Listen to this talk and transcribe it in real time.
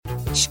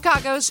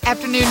Chicago's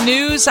afternoon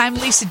news. I'm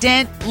Lisa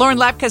Dent. Lauren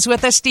Lapka's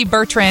with us. Steve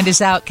Bertrand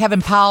is out.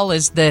 Kevin Powell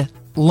is the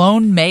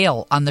lone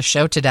male on the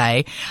show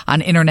today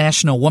on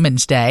International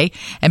Women's Day.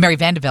 And Mary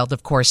Vandeveld,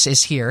 of course,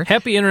 is here.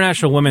 Happy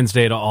International Women's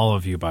Day to all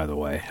of you, by the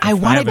way. I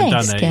wanted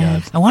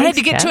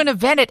to get to an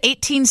event at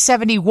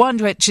 1871,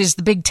 which is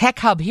the big tech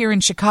hub here in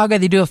Chicago.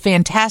 They do a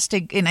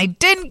fantastic, and I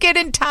didn't get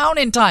in town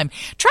in time.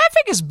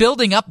 Traffic is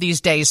building up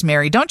these days,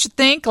 Mary. Don't you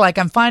think? Like,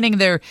 I'm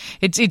finding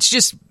it's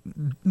just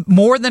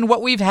more than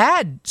what we've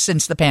had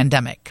since the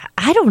pandemic.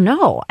 I don't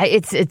know.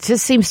 It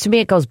just seems to me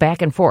it goes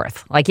back and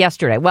forth. Like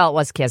yesterday. Well, it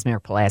was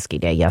Kazimierz Pulaski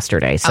Day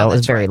yesterday, so it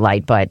was very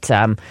light. But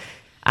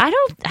I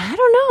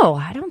don't know.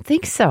 I don't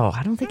think so.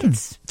 I don't think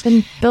it's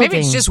been building. Maybe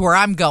it's just where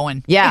I'm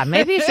going. Yeah,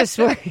 maybe it's just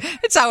where.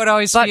 It's how it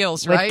always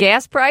feels, right? With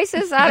gas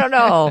prices? I don't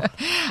know.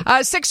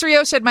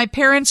 630 said, my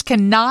parents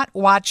cannot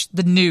watch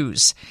the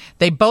news.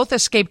 They both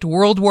escaped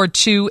World War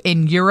II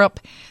in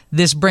Europe.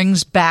 This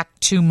brings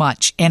back too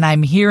much. And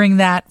I'm hearing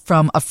that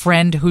from a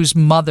friend whose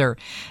mother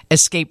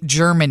escaped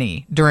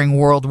Germany during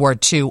World War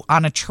II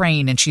on a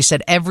train. And she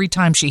said every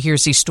time she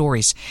hears these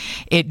stories,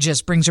 it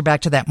just brings her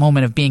back to that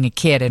moment of being a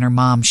kid and her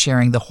mom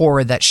sharing the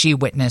horror that she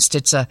witnessed.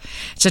 It's a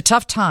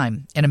tough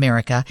time in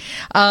America.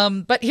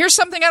 But here's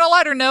something on a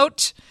lighter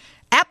note.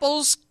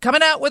 Apple's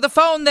coming out with a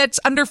phone that's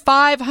under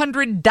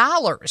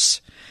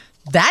 $500.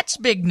 That's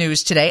big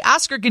news today.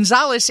 Oscar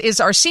Gonzalez is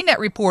our CNET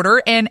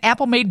reporter, and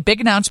Apple made big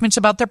announcements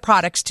about their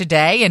products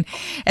today.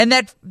 And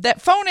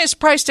that phone is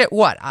priced at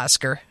what,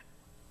 Oscar?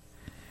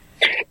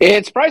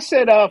 It's priced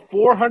at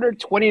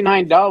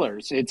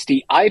 $429. It's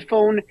the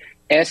iPhone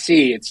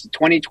SE. It's the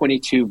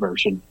 2022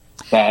 version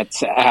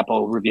that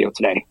Apple revealed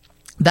today.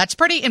 That's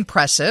pretty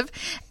impressive.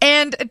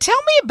 And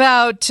tell me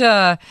about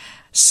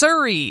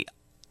Siri.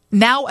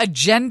 Now a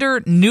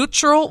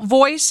gender-neutral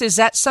voice. Is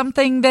that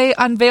something they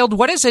unveiled?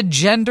 What is a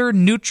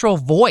gender-neutral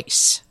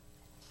voice?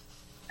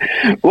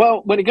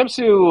 Well, when it comes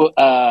to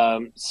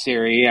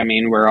Siri, I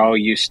mean, we're all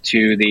used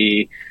to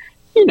the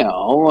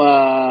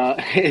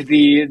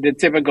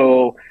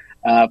typical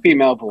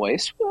female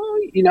voice. Well,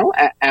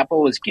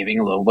 Apple is giving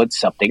a little bit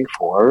something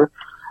for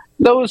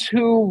those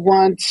who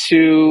want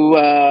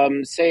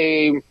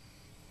to,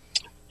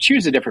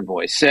 choose a different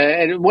voice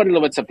and want a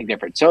little bit something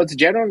different. So it's a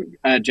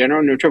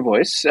general neutral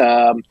voice.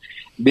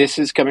 This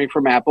is coming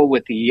from Apple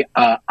with the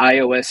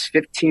iOS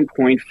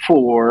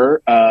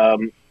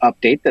 15.4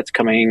 update that's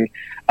coming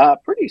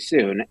pretty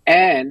soon.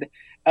 And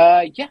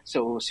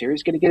so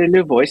Siri's going to get a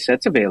new voice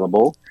that's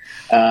available.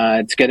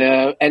 It's going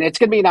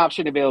to be an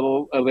option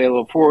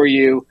available for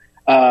you.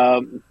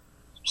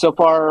 So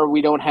far,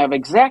 we don't have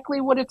exactly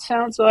what it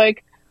sounds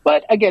like,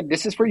 but again,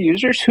 this is for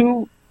users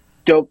who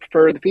don't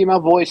prefer the female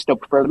voice, don't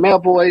prefer the male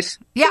voice.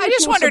 Yeah, I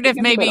just wondered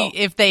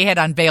if they had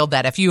unveiled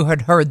that, if you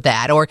had heard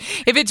that, or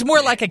if it's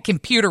more like a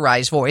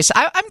computerized voice.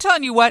 I'm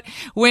telling you what,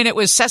 when it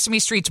was Sesame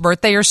Street's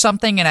birthday or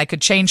something and I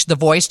could change the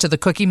voice to the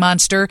Cookie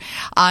Monster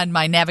on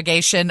my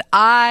navigation,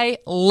 I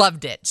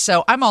loved it.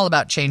 So I'm all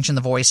about changing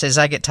the voices.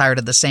 I get tired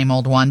of the same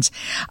old ones.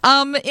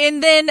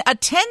 And then a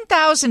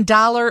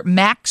 $10,000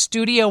 Mac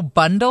Studio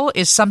bundle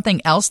is something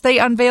else they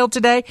unveiled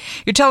today.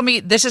 You're telling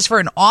me this is for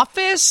an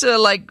office,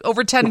 like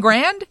over 10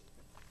 grand?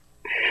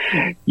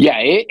 Yeah,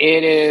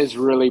 it is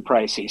really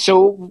pricey.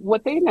 So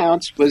what they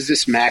announced was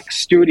this Mac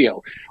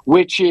Studio,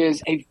 which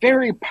is a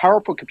very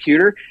powerful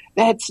computer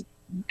that's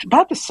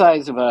about the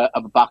size of a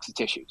box of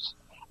tissues.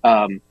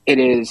 It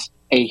is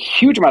a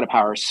huge amount of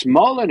power,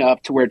 small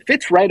enough to where it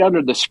fits right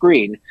under the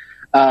screen,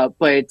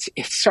 but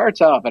it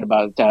starts off at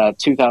about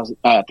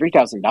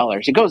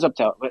 $3,000. It goes up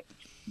to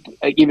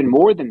even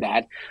more than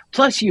that.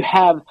 Plus, you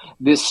have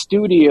this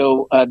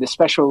Studio, the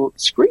special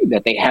screen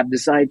that they have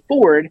designed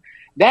for it.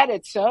 That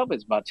itself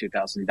is about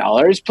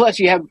 $2,000. Plus,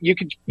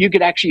 you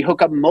could actually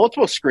hook up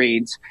multiple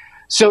screens.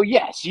 So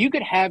yes, you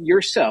could have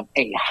yourself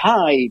a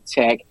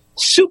high-tech,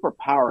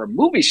 superpower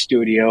movie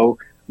studio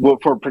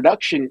for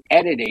production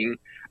editing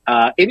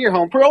in your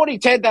home for only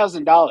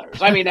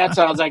 $10,000. I mean, that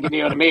sounds like a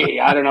deal to me.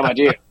 I don't know about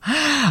you.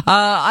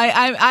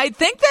 I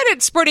think that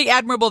it's pretty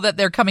admirable that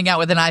they're coming out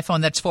with an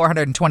iPhone that's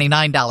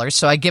 $429,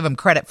 so I give them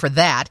credit for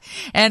that.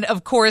 And,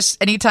 of course,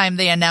 anytime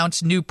they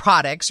announce new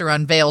products or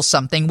unveil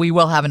something, we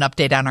will have an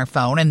update on our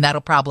phone, and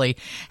that'll probably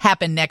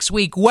happen next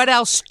week. What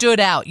else stood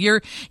out?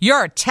 You're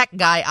a tech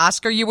guy,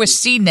 Oscar. You were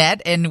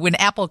CNET, and when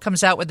Apple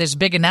comes out with this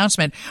big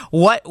announcement,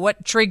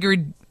 what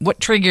triggered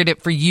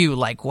it for you?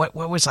 Like, what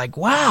was like,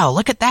 wow,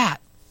 look at that?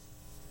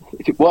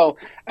 Well,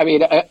 I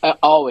mean,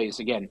 always,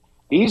 again,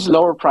 these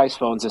lower price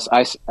phones, this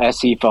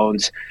SE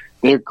phones,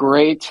 they're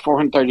great.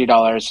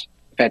 $430,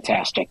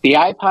 fantastic. The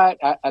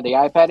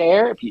iPad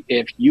Air,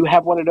 if you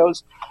have one of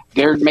those,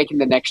 they're making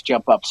the next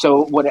jump up.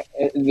 So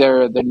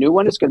the new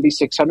one is going to be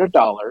 $600.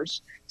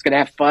 It's going to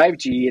have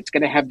 5G. It's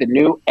going to have the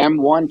new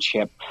M1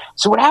 chip.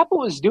 So what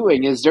Apple is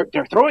doing is they're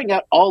throwing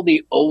out all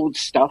the old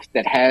stuff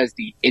that has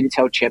the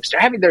Intel chips.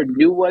 They're having their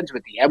new ones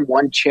with the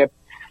M1 chip.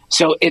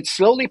 So it's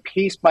slowly,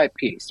 piece by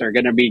piece, they're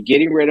going to be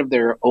getting rid of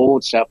their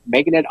old stuff,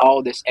 making it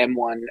all this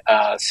M1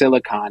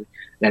 silicon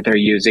that they're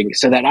using.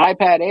 So that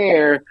iPad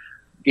Air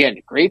again,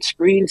 great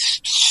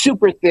screens,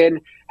 super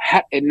thin,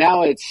 and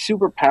now it's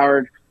super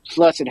powered.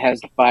 Plus, it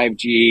has the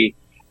 5G,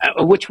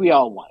 which we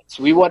all want.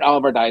 So we want all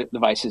of our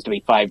devices to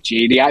be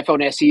 5G. The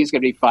iPhone SE is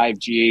going to be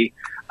 5G.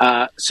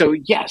 So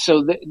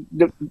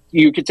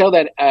you could tell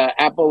that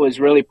Apple is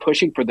really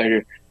pushing for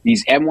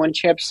these M1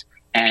 chips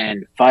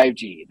and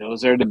 5G.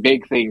 Those are the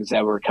big things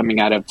that were coming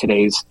out of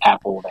today's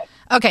Apple event.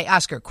 Okay,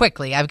 Oscar,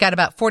 quickly. I've got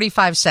about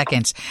 45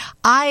 seconds.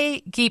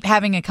 I keep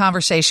having a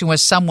conversation with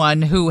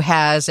someone who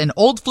has an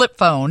old flip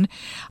phone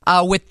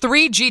with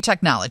 3G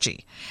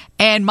technology,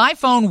 and my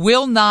phone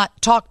will not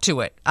talk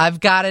to it. I've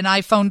got an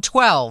iPhone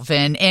 12,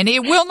 and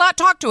it will not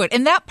talk to it.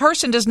 And that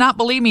person does not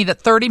believe me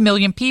that 30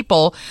 million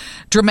people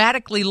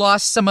dramatically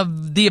lost some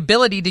of the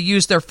ability to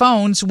use their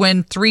phones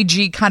when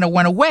 3G kind of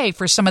went away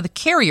for some of the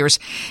carriers.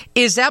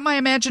 Is that my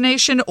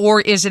imagination,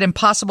 or is it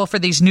impossible for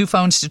these new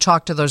phones to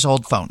talk to those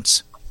old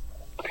phones?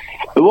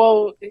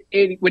 Well,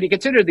 when you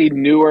consider the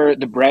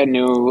brand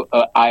new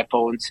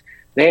iPhones,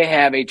 they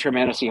have a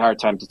tremendously hard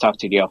time to talk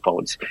to the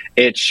phones.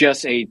 It's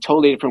just a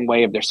totally different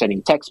way of they're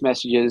sending text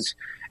messages.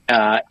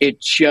 It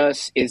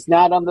just is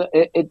not on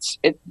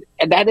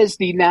and that is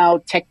the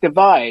now tech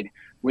divide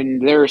when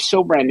they're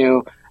so brand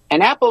new.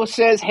 And Apple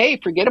says, hey,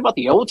 forget about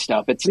the old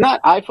stuff. It's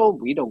not iPhone.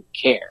 We don't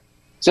care.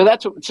 So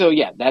that's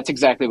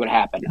exactly what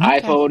happened. Okay.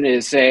 iPhone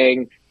is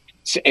saying,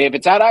 if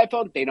it's not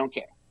iPhone, they don't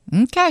care.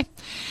 Okay.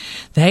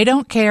 They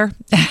don't care.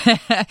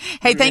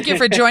 Hey, thank you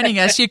for joining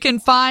us. You can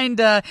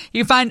find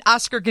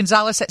Oscar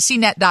Gonzalez at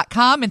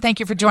cnet.com, and thank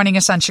you for joining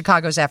us on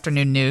Chicago's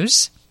Afternoon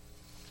News.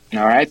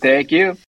 All right. Thank you.